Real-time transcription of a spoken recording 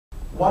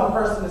One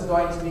person is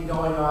going to be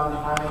going on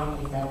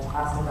having a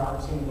fantastic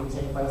opportunity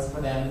to take place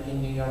for them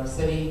in New York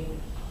City,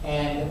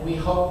 and we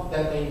hope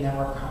that they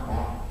never come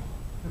back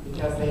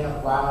because they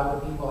have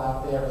wowed the people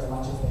out there as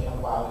much as they have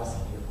wowed us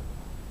here.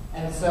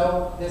 And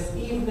so this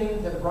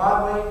evening, the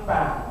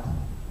Broadway-bound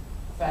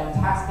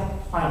fantastic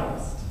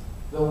finalist,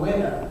 the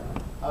winner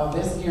of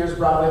this year's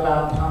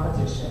Broadway-bound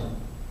competition,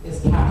 is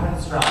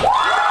Strom.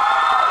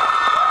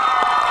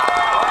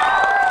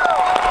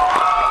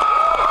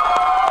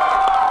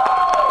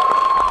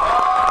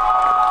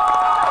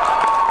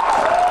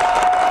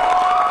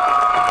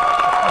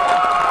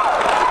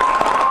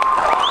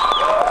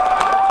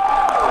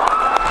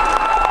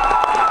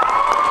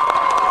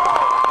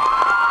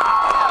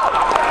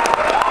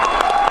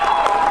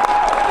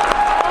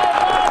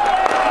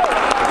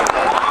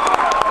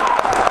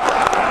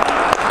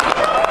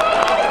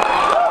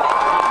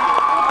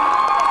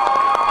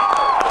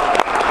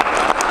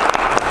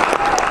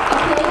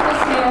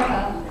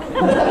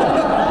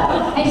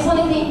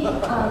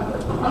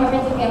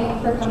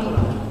 For coming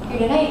here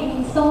tonight. It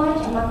means so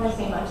much. I'm not going to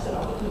say much, so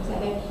don't get too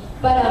excited.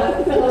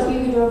 But for those of you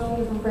who drove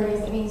here from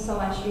Fergus, it means so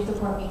much. Your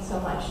support means so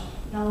much.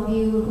 And all of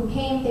you who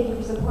came, thank you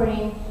for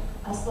supporting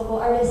us local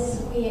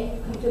artists. We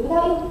couldn't do it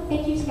without you.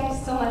 Thank you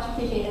guys so much.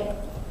 Appreciate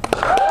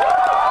it.